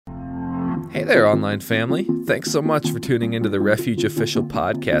Hey there, online family. Thanks so much for tuning into the Refuge Official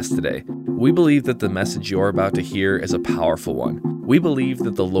podcast today. We believe that the message you're about to hear is a powerful one. We believe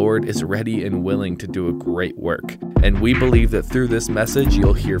that the Lord is ready and willing to do a great work, and we believe that through this message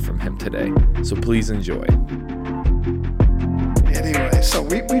you'll hear from Him today. So please enjoy. Anyway, so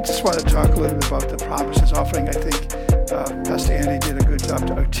we just want to talk a little bit about the promises offering. I think Pastor Andy did a good job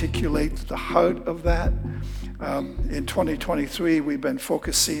to articulate the heart of that. In 2023, we've been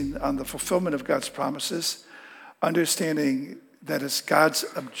focusing on the fulfillment of God's promises, understanding that it's God's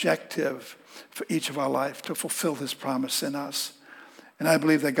objective for each of our life to fulfill His promise in us. And I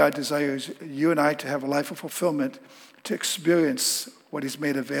believe that God desires you and I to have a life of fulfillment, to experience what He's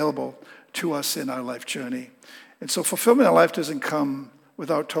made available to us in our life journey. And so fulfillment in life doesn't come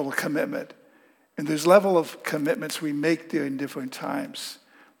without total commitment. And there's level of commitments we make during different times.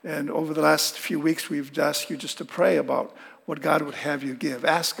 And over the last few weeks, we've asked you just to pray about what God would have you give.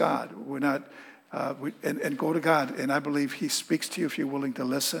 Ask God. And go to God. And I believe He speaks to you if you're willing to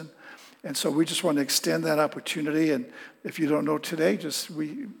listen. And so we just want to extend that opportunity. And if you don't know today,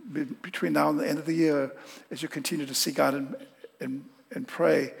 between now and the end of the year, as you continue to see God and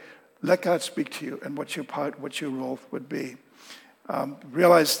pray, let God speak to you and what your role would be.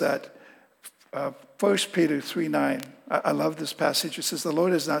 Realize that 1 Peter 3:9, I love this passage. It says, the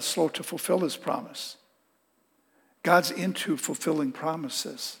Lord is not slow to fulfill His promise. God's into fulfilling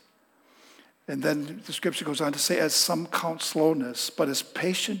promises. And then the scripture goes on to say, as some count slowness, but is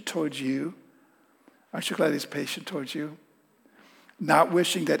patient towards you. Aren't you glad He's patient towards you? Not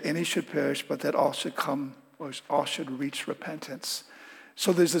wishing that any should perish, but that all should come, or all should reach repentance.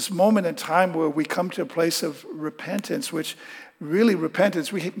 So there's this moment in time where we come to a place of repentance, which really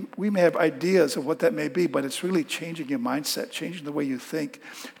repentance, we may have ideas of what that may be, but it's really changing your mindset, changing the way you think,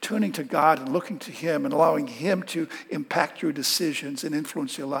 turning to God and looking to Him and allowing Him to impact your decisions and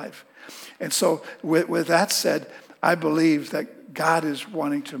influence your life. And so with that said, I believe that God is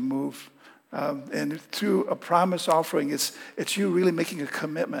wanting to move. And through a promise offering, it's you really making a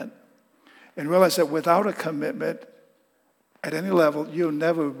commitment. And realize that without a commitment, at any level, you'll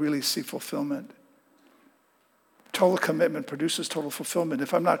never really see fulfillment. Total commitment produces total fulfillment.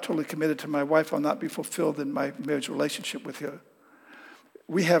 If I'm not totally committed to my wife, I'll not be fulfilled in my marriage relationship with her.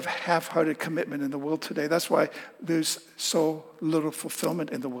 We have half-hearted commitment in the world today. That's why there's so little fulfillment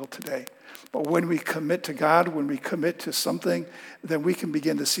in the world today. But when we commit to God, when we commit to something, then we can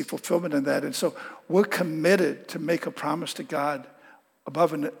begin to see fulfillment in that. And so we're committed to make a promise to God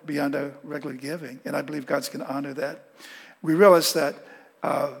above and beyond our regular giving. And I believe God's going to honor that. We realize that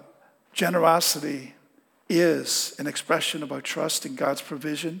generosity is an expression of our trust in God's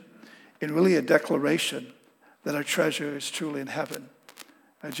provision and really a declaration that our treasure is truly in heaven.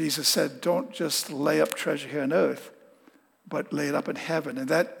 Jesus said, don't just lay up treasure here on earth, but lay it up in heaven. And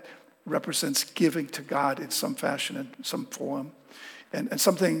that represents giving to God in some fashion, in some form. And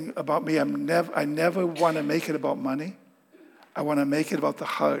something about me, I never want to make it about money. I want to make it about the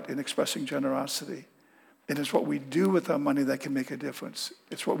heart in expressing generosity. And it's what we do with our money that can make a difference.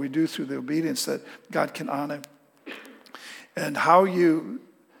 It's what we do through the obedience that God can honor. And how you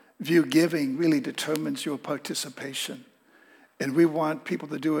view giving really determines your participation. And we want people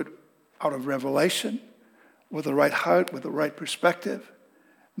to do it out of revelation, with the right heart, with the right perspective,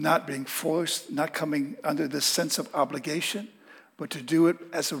 not being forced, not coming under this sense of obligation, but to do it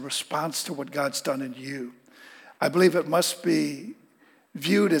as a response to what God's done in you. I believe it must be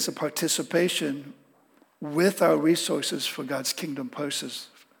viewed as a participation with our resources for God's kingdom purpose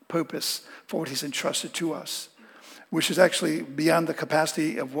for what He's entrusted to us, which is actually beyond the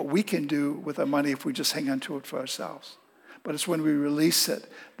capacity of what we can do with our money if we just hang on to it for ourselves. But it's when we release it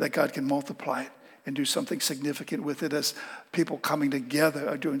that God can multiply it and do something significant with it as people coming together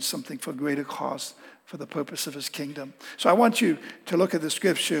are doing something for greater cause for the purpose of His kingdom. So I want you to look at the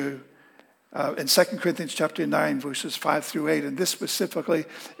scripture in 2 Corinthians chapter 9, verses 5 through 8. And this specifically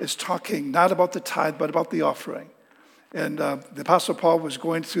is talking not about the tithe, but about the offering. And the Apostle Paul was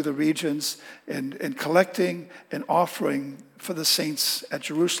going through the regions and collecting and offering for the saints at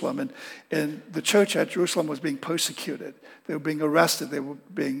Jerusalem. And the church at Jerusalem was being persecuted. They were being arrested. They were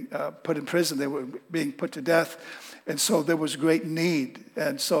being put in prison. They were being put to death. And so there was great need.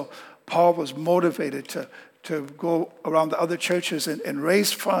 And so Paul was motivated to go around the other churches and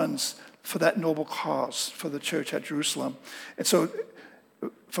raise funds for that noble cause for the church at Jerusalem. And so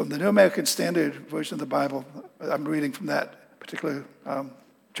from the New American Standard Version of the Bible, I'm reading from that particular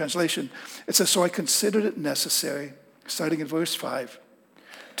translation, it says, so I considered it necessary, starting in verse 5,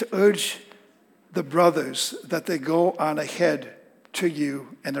 to urge the brothers that they go on ahead to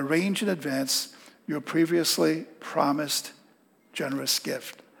you and arrange in advance your previously promised generous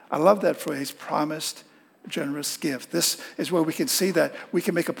gift. I love that phrase, promised generous gift. This is where we can see that we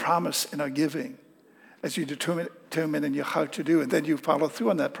can make a promise in our giving as you determine in your heart to do, and then you follow through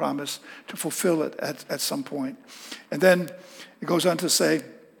on that promise to fulfill it at some point. And then it goes on to say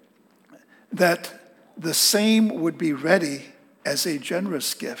that the same would be ready as a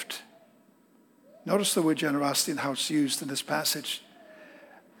generous gift. Notice the word generosity and how it's used in this passage.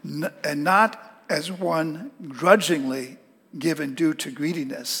 And not as one grudgingly given due to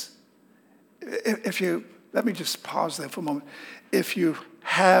greediness. Let me just pause there for a moment. If you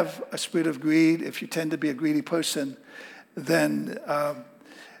have a spirit of greed, if you tend to be a greedy person, then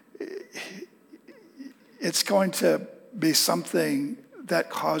it's going to be something that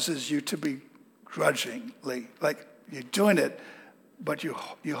causes you to be grudgingly, like you're doing it, but you're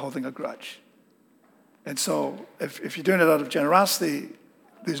holding a grudge. And so if you're doing it out of generosity,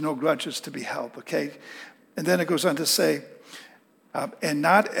 there's no grudges to be held, okay? And then it goes on to say, and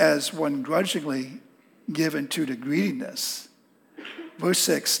not as one grudgingly given to the greediness. Verse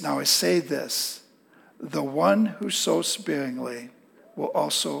 6, now I say this, the one who sows sparingly will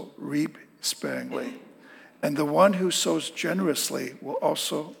also reap sparingly. And the one who sows generously will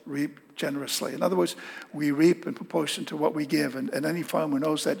also reap generously. In other words, we reap in proportion to what we give. And any farmer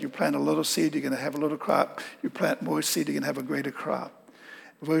knows that you plant a little seed, you're going to have a little crop. You plant more seed, you're going to have a greater crop.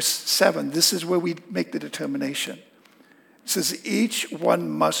 Verse 7, this is where we make the determination. It says, each one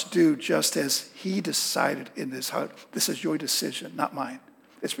must do just as he decided in his heart. This is your decision, not mine.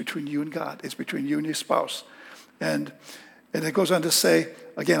 It's between you and God. It's between you and your spouse. And it goes on to say,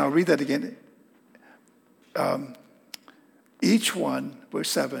 again, I'll read that again. Each one,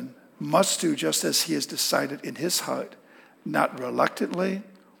 verse 7, must do just as he has decided in his heart, not reluctantly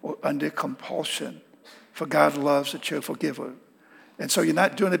or under compulsion, for God loves a cheerful giver. And so you're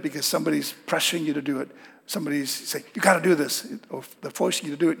not doing it because somebody's pressuring you to do it. Somebody's saying, you got to do this, or they're forcing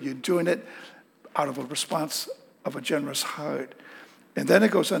you to do it. You're doing it out of a response of a generous heart. And then it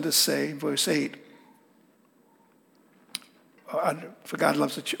goes on to say, verse 8, for God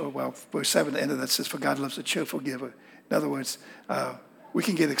loves verse 7, the end of that says, for God loves a cheerful giver. In other words, we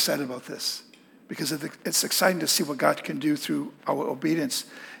can get excited about this because it's exciting to see what God can do through our obedience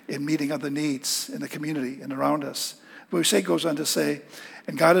in meeting other needs in the community and around us. Verse 8 goes on to say,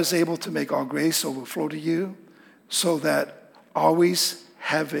 and God is able to make all grace overflow to you so that always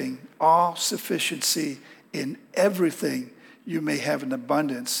having all sufficiency in everything, you may have an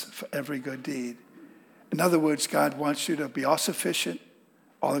abundance for every good deed. In other words, God wants you to be all sufficient,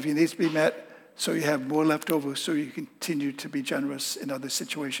 all of your needs to be met, so you have more left over so you continue to be generous in other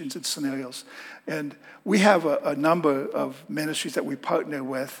situations and scenarios. And we have a number of ministries that we partner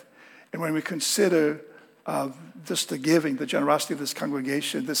with, and when we consider just the giving, the generosity of this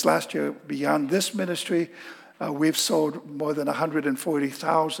congregation, this last year, beyond this ministry, we've sold more than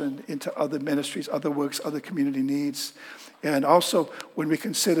 $140,000 into other ministries, other works, other community needs. And also, when we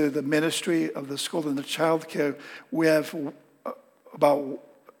consider the ministry of the school and the child care, we have about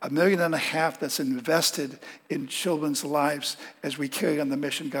 $1.5 million that's invested in children's lives as we carry on the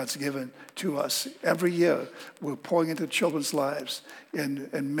mission God's given to us. Every year, we're pouring into children's lives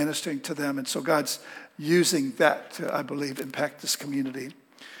and ministering to them. And so God's using that to, I believe, impact this community.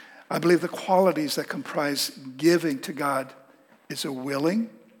 I believe the qualities that comprise giving to God is a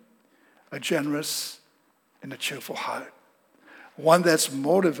willing, a generous, and a cheerful heart. One that's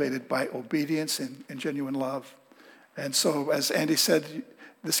motivated by obedience and genuine love. And so, as Andy said,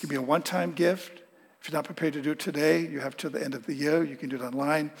 this can be a one-time gift. If you're not prepared to do it today, you have till the end of the year. You can do it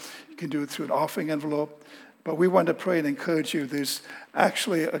online. You can do it through an offering envelope. But we want to pray and encourage you. There's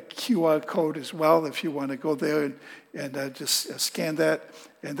actually a QR code as well if you want to go there and just scan that,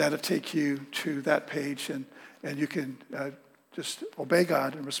 and that'll take you to that page, and you can just obey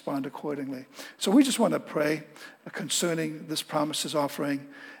God and respond accordingly. So we just want to pray concerning this promises offering,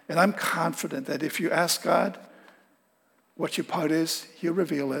 and I'm confident that if you ask God what your part is, He'll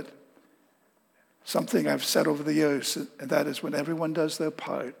reveal it. Something I've said over the years, and that is when everyone does their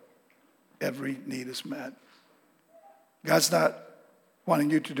part, every need is met. God's not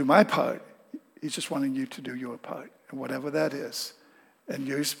wanting you to do my part. He's just wanting you to do your part, and whatever that is. And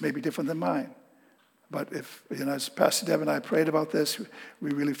yours may be different than mine. But if, as Pastor Deb and I prayed about this,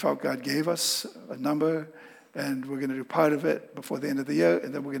 we really felt God gave us a number, and we're going to do part of it before the end of the year,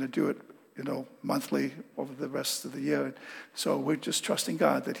 and then we're going to do it, monthly over the rest of the year. So we're just trusting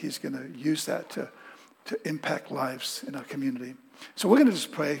God that He's going to use that to impact lives in our community. So we're going to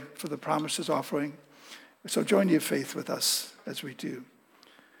just pray for the promises offering. So join your faith with us as we do.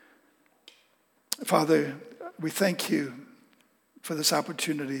 Father, we thank you for this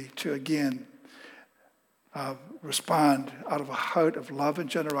opportunity to again respond out of a heart of love and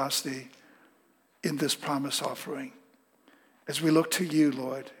generosity in this promise offering. As we look to you,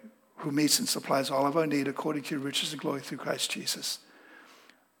 Lord, who meets and supplies all of our need according to your riches and glory through Christ Jesus.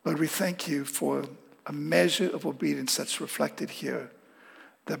 Lord, we thank you for a measure of obedience that's reflected here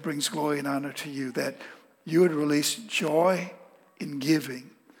that brings glory and honor to you, that you would release joy in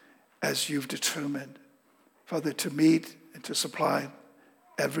giving as you've determined, Father, to meet and to supply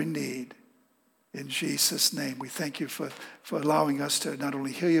every need. In Jesus' name, we thank you for allowing us to not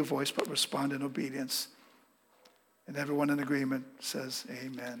only hear your voice, but respond in obedience. And everyone in agreement says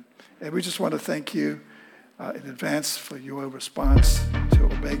amen. And we just want to thank you in advance for your response to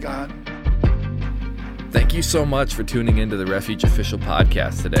obey God. Thank you so much for tuning into the Refuge Official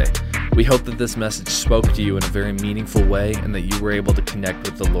Podcast today. We hope that this message spoke to you in a very meaningful way and that you were able to connect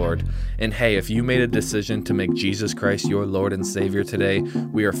with the Lord. And hey, if you made a decision to make Jesus Christ your Lord and Savior today,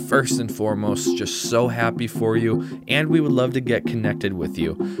 we are first and foremost just so happy for you, and we would love to get connected with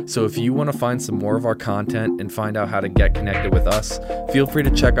you. So if you want to find some more of our content and find out how to get connected with us, feel free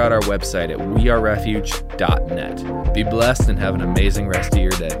to check out our website at wearerefuge.net. Be blessed and have an amazing rest of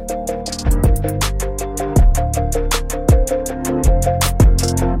your day.